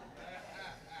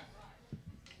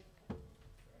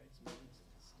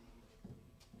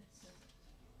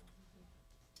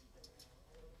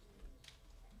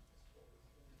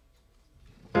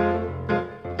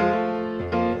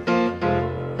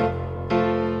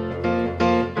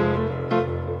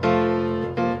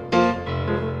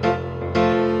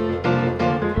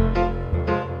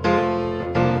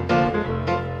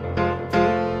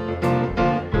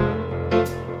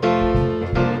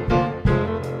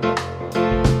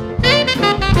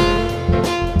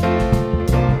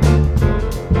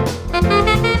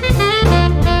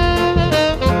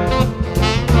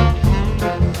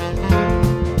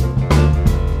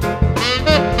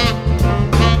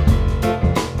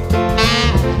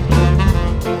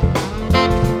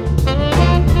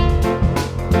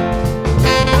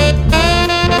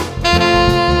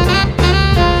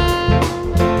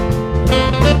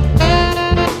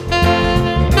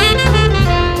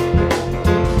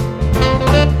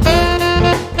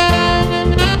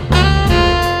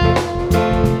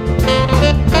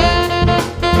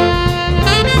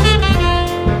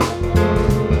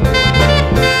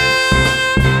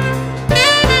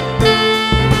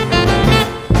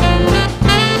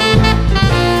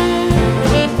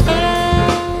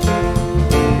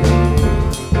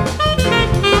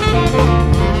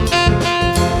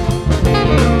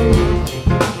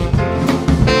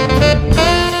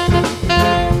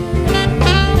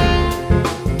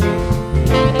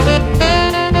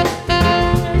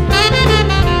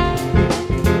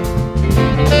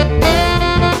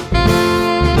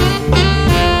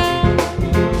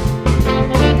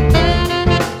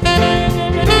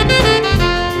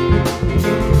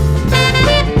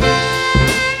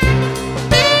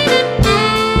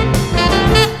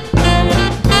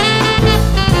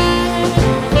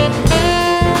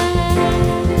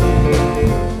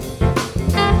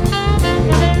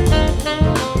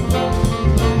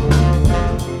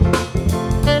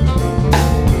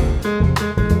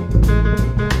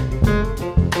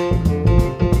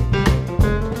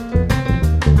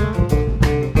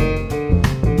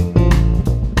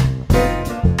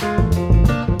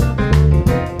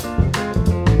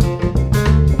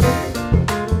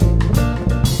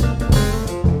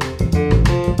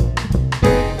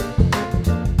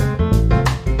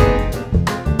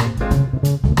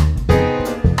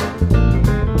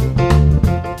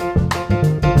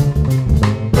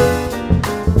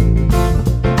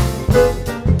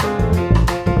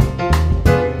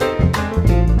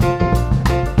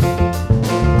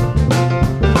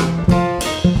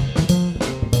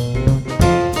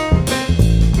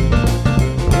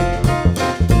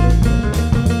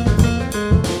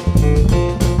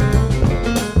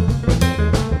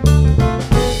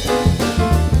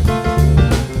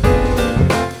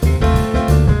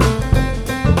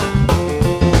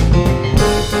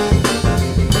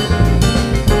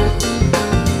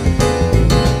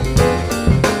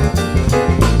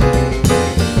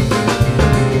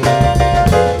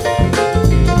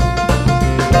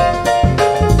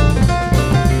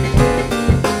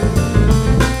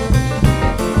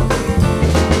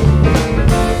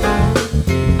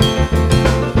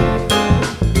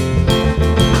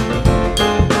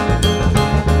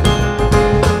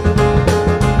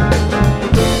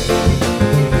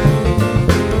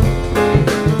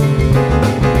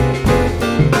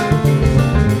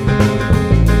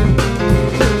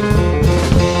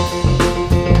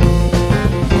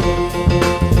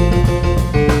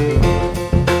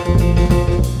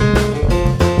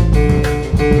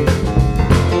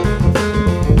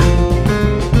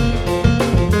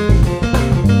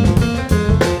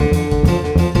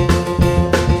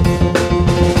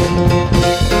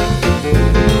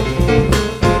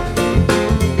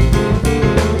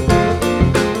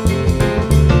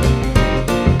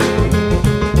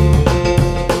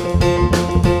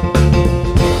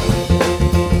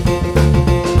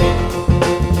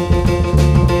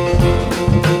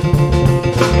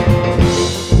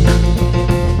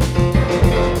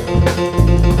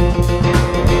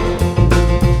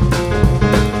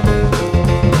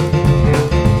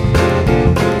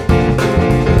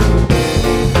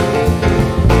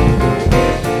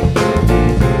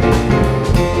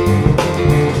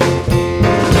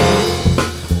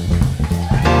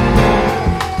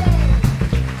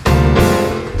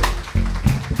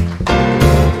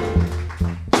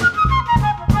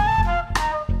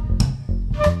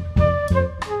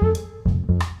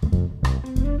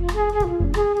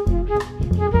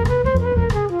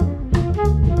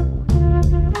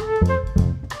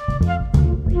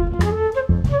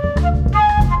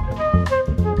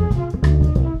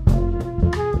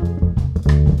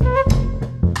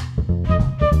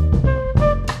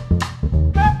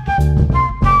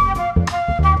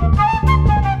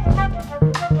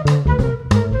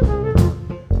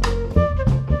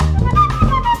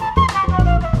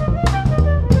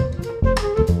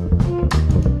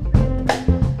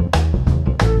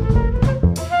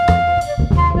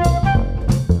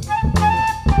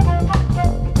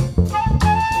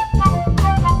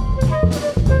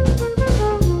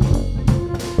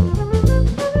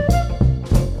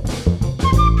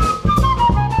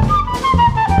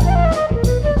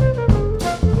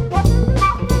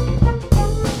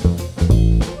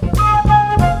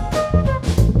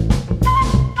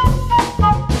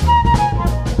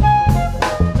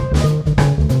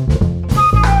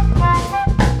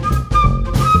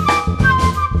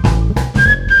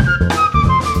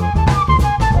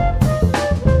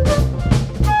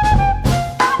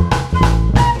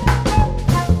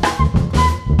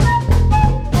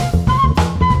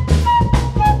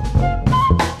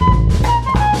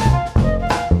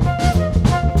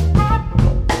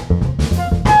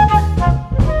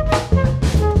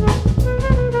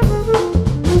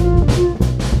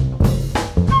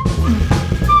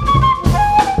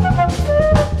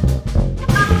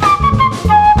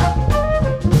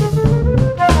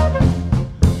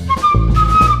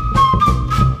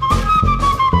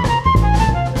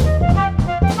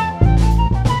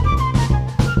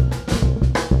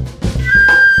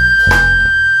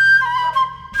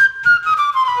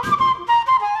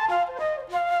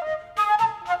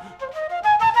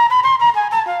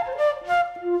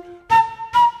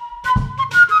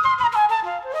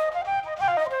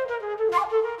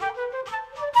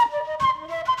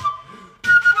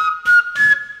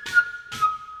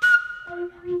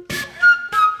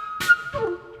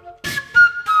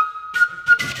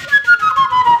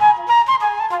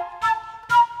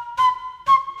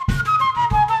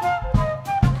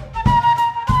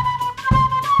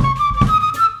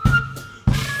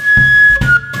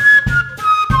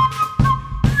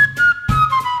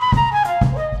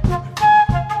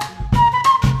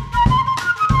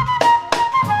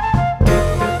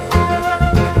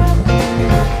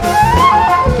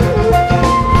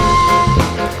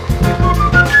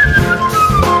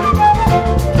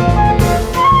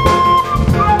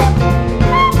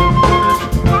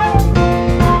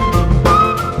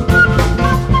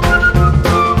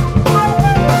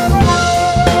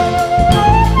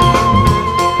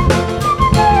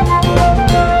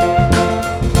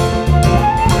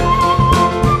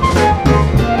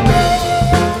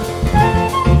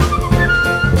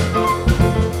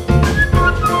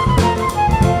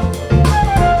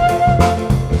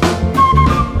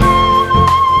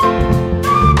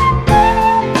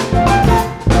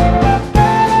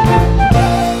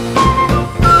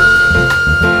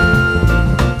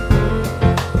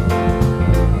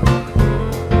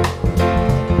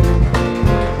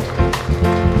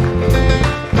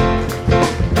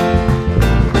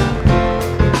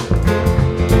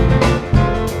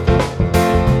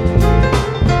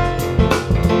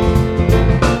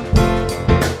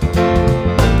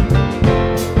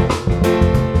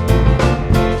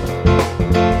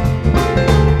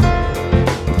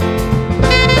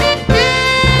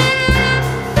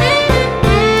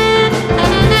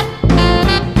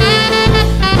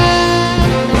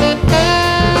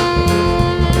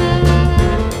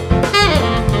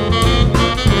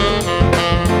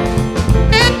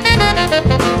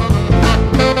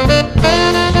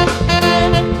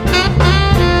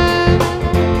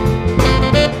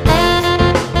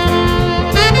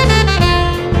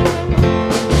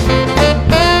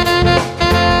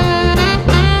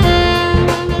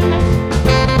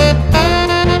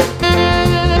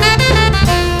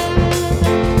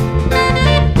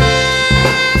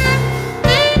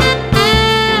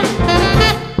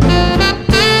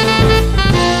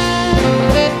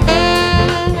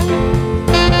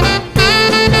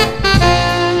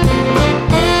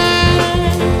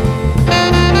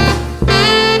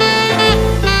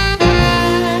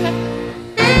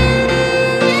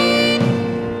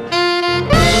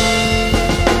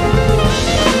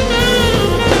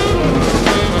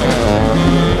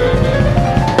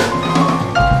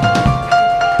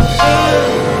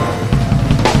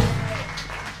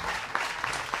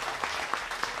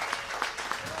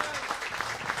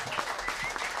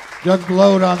 Doug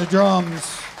Blode on the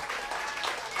drums.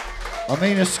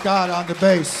 Amina Scott on the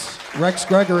bass. Rex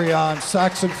Gregory on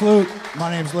sax and flute.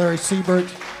 My name's Larry Sieberth.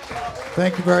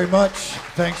 Thank you very much.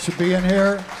 Thanks for being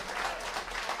here.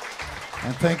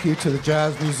 And thank you to the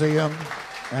Jazz Museum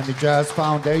and the Jazz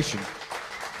Foundation.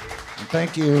 And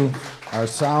thank you, our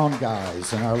sound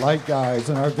guys and our light guys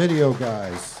and our video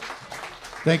guys.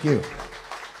 Thank you.